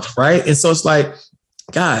month, right? And so it's like,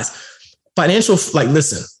 guys,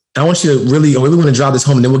 listen, I want you to really want to drive this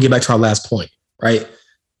home and then we'll get back to our last point, right?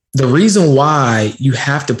 The reason why you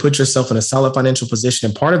have to put yourself in a solid financial position,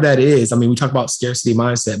 and part of that is, we talk about scarcity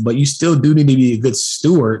mindset, but you still do need to be a good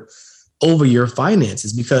steward over your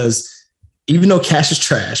finances, because even though cash is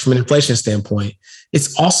trash from an inflation standpoint,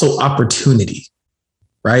 it's also opportunity.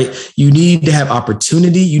 Right? You need to have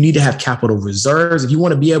opportunity. You need to have capital reserves. If you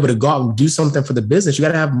want to be able to go out and do something for the business, you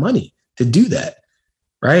got to have money to do that.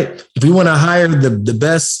 Right? If we want to hire the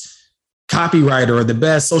best copywriter or the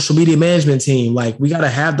best social media management team, like we got to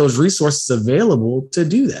have those resources available to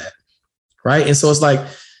do that. Right? And so it's like,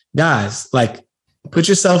 guys, like put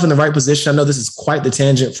yourself in the right position. I know this is quite the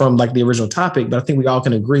tangent from like the original topic, but I think we all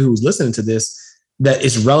can agree who's listening to this, that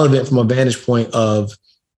it's relevant from a vantage point of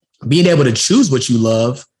being able to choose what you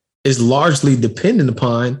love is largely dependent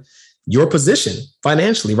upon your position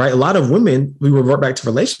financially, right? A lot of women, we revert back to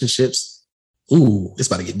relationships. Ooh, it's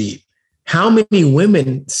about to get deep. How many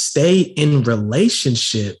women stay in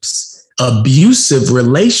relationships, abusive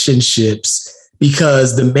relationships,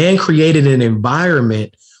 because the man created an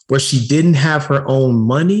environment where she didn't have her own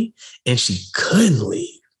money and she couldn't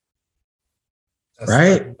leave,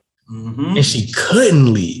 right? Mm-hmm. And she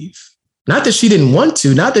couldn't leave. Not that she didn't want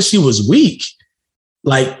to, not that she was weak.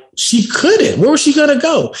 Like she couldn't. Where was she going to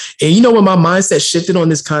go? And you know when my mindset shifted on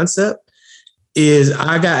this concept is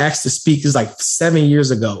I got asked to speak. It's like 7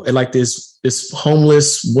 years ago at like this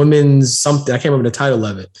homeless women's something. I can't remember the title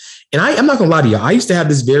of it. And I'm not going to lie to you. I used to have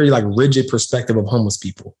this very like rigid perspective of homeless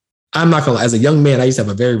people. I'm not going to, as a young man, I used to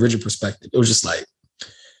have a very rigid perspective. It was just like,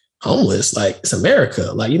 homeless, like it's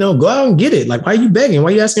America. Like, go out and get it. Like, why are you begging?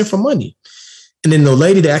 Why are you asking for money? And then the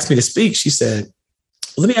lady that asked me to speak, she said,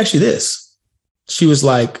 let me ask you this. She was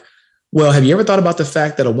like, Well, have you ever thought about the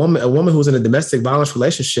fact that a woman who was in a domestic violence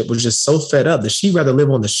relationship was just so fed up that she'd rather live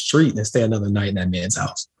on the street than stay another night in that man's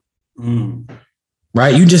house?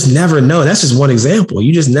 Right? You just never know. That's just one example.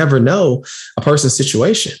 You just never know a person's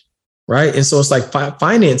situation, right? And so it's like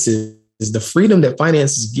finances, the freedom that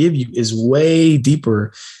finances give you is way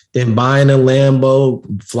deeper than buying a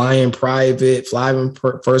Lambo, flying private, flying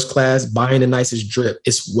first class, buying the nicest drip.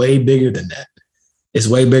 It's way bigger than that. It's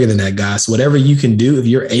way bigger than that, guys. So whatever you can do, if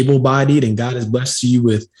you're able-bodied and God has blessed you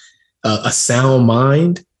with a sound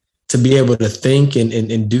mind to be able to think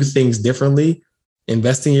and do things differently,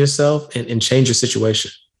 invest in yourself and change your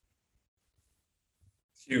situation.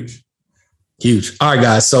 Huge. All right,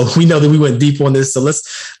 guys. So we know that we went deep on this. So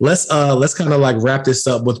let's kind of like wrap this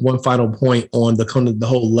up with one final point on the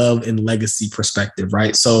whole love and legacy perspective,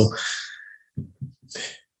 right? So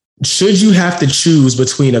should you have to choose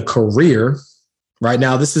between a career, right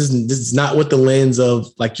now, this is not with the lens of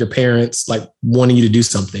like your parents like wanting you to do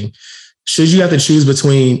something. Should you have to choose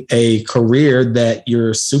between a career that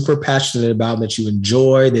you're super passionate about, that you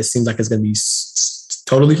enjoy, that seems like it's going to be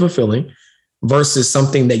totally fulfilling, versus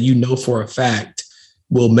something that you know for a fact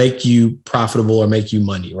will make you profitable or make you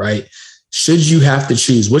money, right? Should you have to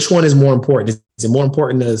choose, which one is more important? Is it more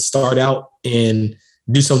important to start out and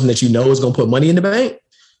do something that you know is going to put money in the bank?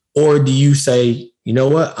 Or do you say, you know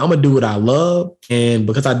what, I'm going to do what I love. And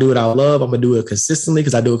because I do what I love, I'm going to do it consistently.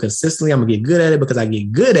 Because I do it consistently, I'm going to get good at it. Because I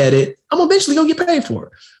get good at it, I'm eventually going to get paid for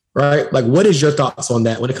it. Right? Like, what is your thoughts on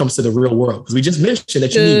that when it comes to the real world? Because we just mentioned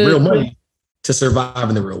that you need real money to survive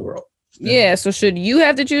in the real world. Yeah. So should you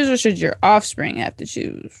have to choose, or should your offspring have to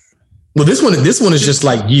choose? Well, this one is just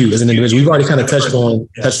like you as an individual. We've already kind of touched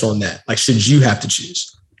on that. Like, should you have to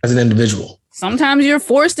choose as an individual? Sometimes you're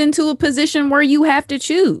forced into a position where you have to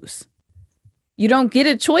choose. You don't get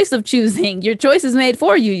a choice of choosing. Your choice is made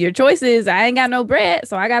for you. Your choice is, I ain't got no bread,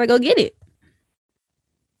 so I got to go get it.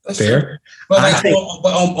 That's fair. But like,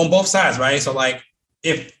 on both sides, right? So like,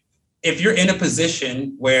 if you're in a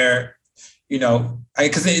position where, you know,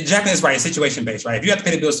 because Jacqueline is right, situation based, right? If you have to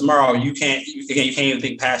pay the bills tomorrow, you can't even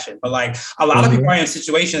think passion. But like, a lot of people are in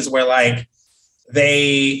situations where like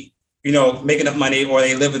they, you know, make enough money, or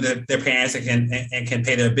they live with their parents and can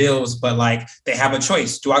pay their bills, but like they have a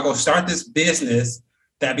choice. Do I go start this business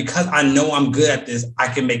that, because I know I'm good at this, I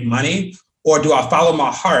can make money? Or do I follow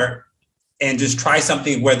my heart and just try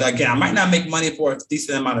something where, again, I might not make money for a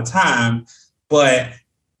decent amount of time, but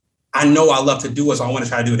I know I love to do it, so I want to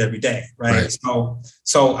try to do it every day, right? So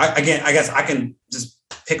I guess I can just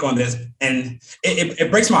pick on this, and it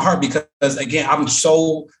breaks my heart because, again, I'm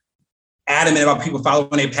so adamant about people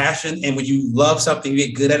following their passion. And when you love something, you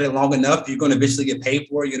get good at it long enough, you're going to eventually get paid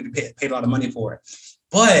for it. You're going to be paid a lot of money for it.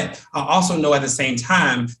 But I also know at the same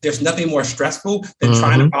time, there's nothing more stressful than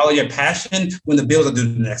trying to follow your passion when the bills are due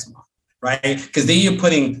the next month, right? Because then you're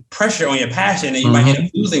putting pressure on your passion, and you might end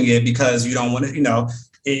up losing it because you don't want to, you know,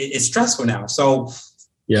 it's stressful now. So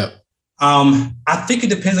yeah. I think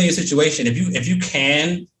it depends on your situation. If you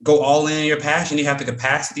can go all in on your passion, you have the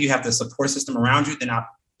capacity, you have the support system around you, then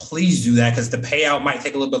please do that, because the payout might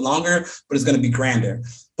take a little bit longer, but it's going to be grander.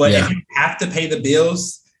 But if you have to pay the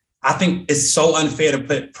bills, I think it's so unfair to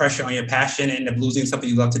put pressure on your passion and end up losing something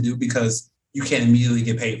you love to do because you can't immediately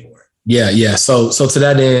get paid for it. Yeah. So to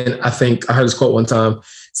that end, I think I heard this quote one time. It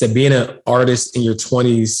said, being an artist in your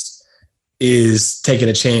 20s is taking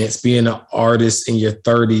a chance. Being an artist in your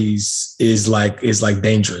 30s is like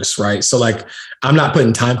dangerous, right? So like, I'm not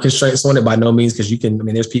putting time constraints on it by no means, because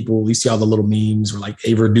there's people, you see all the little memes where like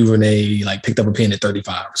Ava DuVernay like picked up a pen at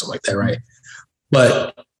 35 or something like that, right?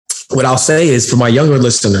 But what I'll say is, for my younger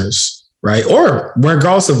listeners, right, or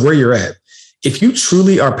regardless of where you're at, if you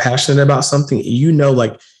truly are passionate about something, you know,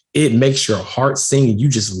 like it makes your heart sing and you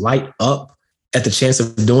just light up at the chance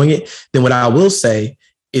of doing it, then what I will say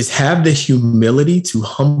is have the humility to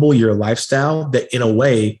humble your lifestyle that in a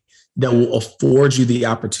way that will afford you the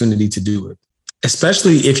opportunity to do it.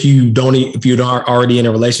 Especially if you aren't already in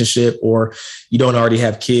a relationship or you don't already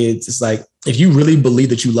have kids. It's like, if you really believe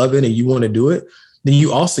that you love it and you want to do it, then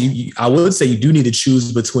I would say you do need to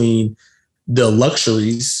choose between the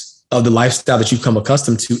luxuries of the lifestyle that you've come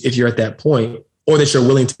accustomed to, if you're at that point, or that you're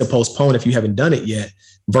willing to postpone if you haven't done it yet,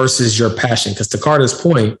 versus your passion. Because to Carter's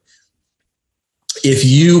point, if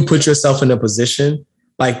you put yourself in a position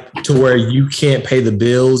like to where you can't pay the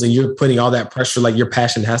bills and you're putting all that pressure, like your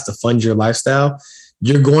passion has to fund your lifestyle,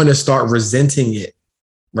 you're going to start resenting it,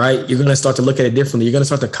 right? You're going to start to look at it differently. You're going to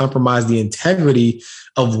start to compromise the integrity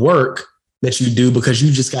of work that you do because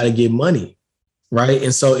you just got to get money, right?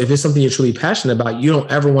 And so if it's something you're truly passionate about, you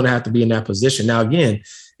don't ever want to have to be in that position. Now, again,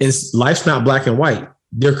 life's not black and white.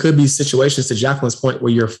 there could be situations, to Jacqueline's point,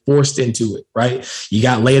 where you're forced into it, right? You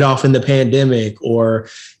got laid off in the pandemic, or,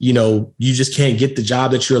 you know, you just can't get the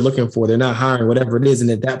job that you're looking for. They're not hiring, whatever it is.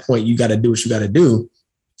 And at that point, you got to do what you got to do.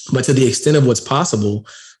 But to the extent of what's possible,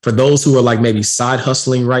 for those who are like maybe side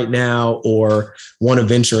hustling right now or want to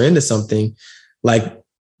venture into something, like,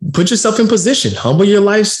 put yourself in position, humble your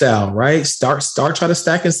lifestyle, right? Start try to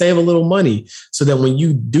stack and save a little money so that when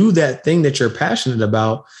you do that thing that you're passionate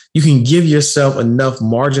about, you can give yourself enough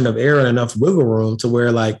margin of error and enough wiggle room to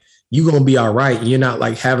where like you're going to be all right. And you're not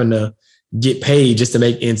like having to get paid just to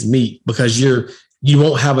make ends meet, because you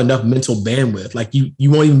won't have enough mental bandwidth. Like you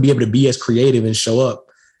won't even be able to be as creative and show up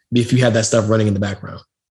if you have that stuff running in the background.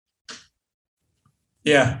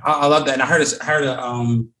 Yeah, I love that. And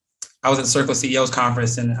I was at Circle CEO's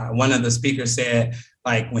conference, and one of the speakers said,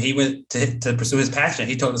 like, when he went to pursue his passion,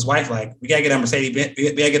 he told his wife, like, we gotta get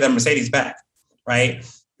that Mercedes back, right?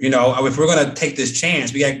 You know, if we're gonna take this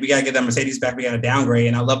chance, we gotta get that Mercedes back. We gotta downgrade.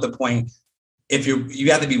 And I love the point. If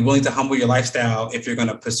you have to be willing to humble your lifestyle if you're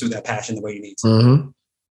gonna pursue that passion the way you need to. Mm-hmm.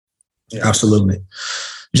 Yeah. Absolutely.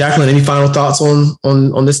 Jacqueline, any final thoughts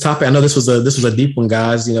on this topic? I know this was a deep one,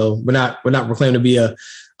 guys. You know, we're not proclaiming to be a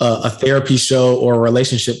therapy show or a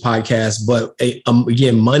relationship podcast, but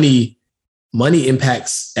again, money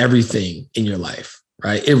impacts everything in your life,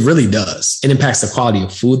 right? It really does. It impacts the quality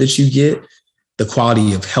of food that you get, the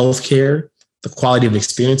quality of healthcare, the quality of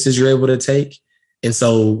experiences you're able to take. And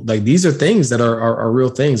so like, these are things that are real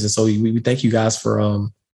things. And so we thank you guys for,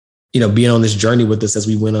 being on this journey with us as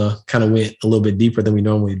we went a little bit deeper than we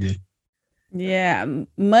normally do. Yeah.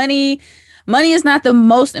 Money is not the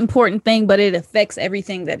most important thing, but it affects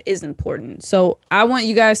everything that is important. So I want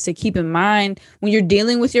you guys to keep in mind when you're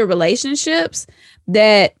dealing with your relationships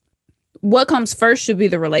that what comes first should be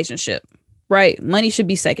the relationship, right? Money should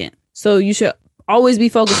be second. So you should always be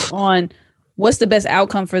focused on what's the best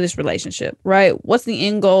outcome for this relationship, right? What's the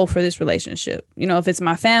end goal for this relationship? You know, if it's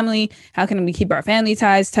my family, how can we keep our family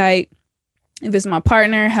ties tight? If it's my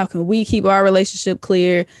partner, how can we keep our relationship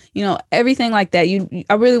clear? You know, everything like that.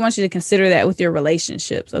 I really want you to consider that with your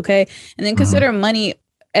relationships, okay? And then consider money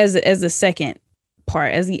as the second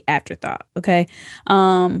part, as the afterthought, okay?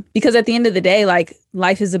 Because at the end of the day, like,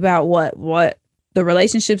 life is about what the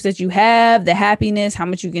relationships that you have, the happiness, how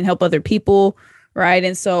much you can help other people, right?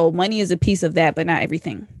 And so money is a piece of that, but not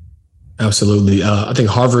everything. Absolutely. I think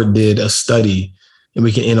Harvard did a study, and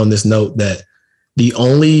we can end on this note, that the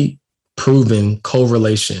only proven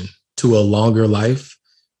correlation to a longer life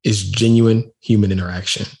is genuine human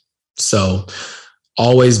interaction. So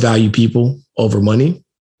always value people over money.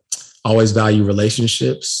 Always value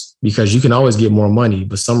relationships, because you can always get more money,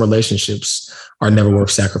 but some relationships are never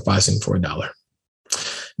worth sacrificing for $1.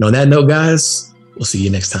 And on that note, guys, we'll see you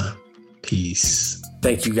next time. Peace.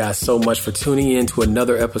 Thank you guys so much for tuning in to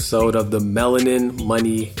another episode of the Melanin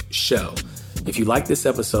Money Show. If you like this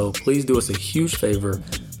episode, please do us a huge favor.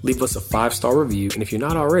 Leave us a 5-star review. And if you're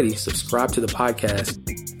not already, subscribe to the podcast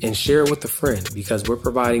and share it with a friend, because we're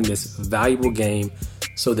providing this valuable game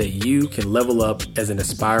so that you can level up as an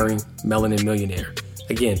aspiring melanin millionaire.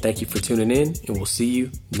 Again, thank you for tuning in, and we'll see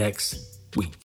you next week.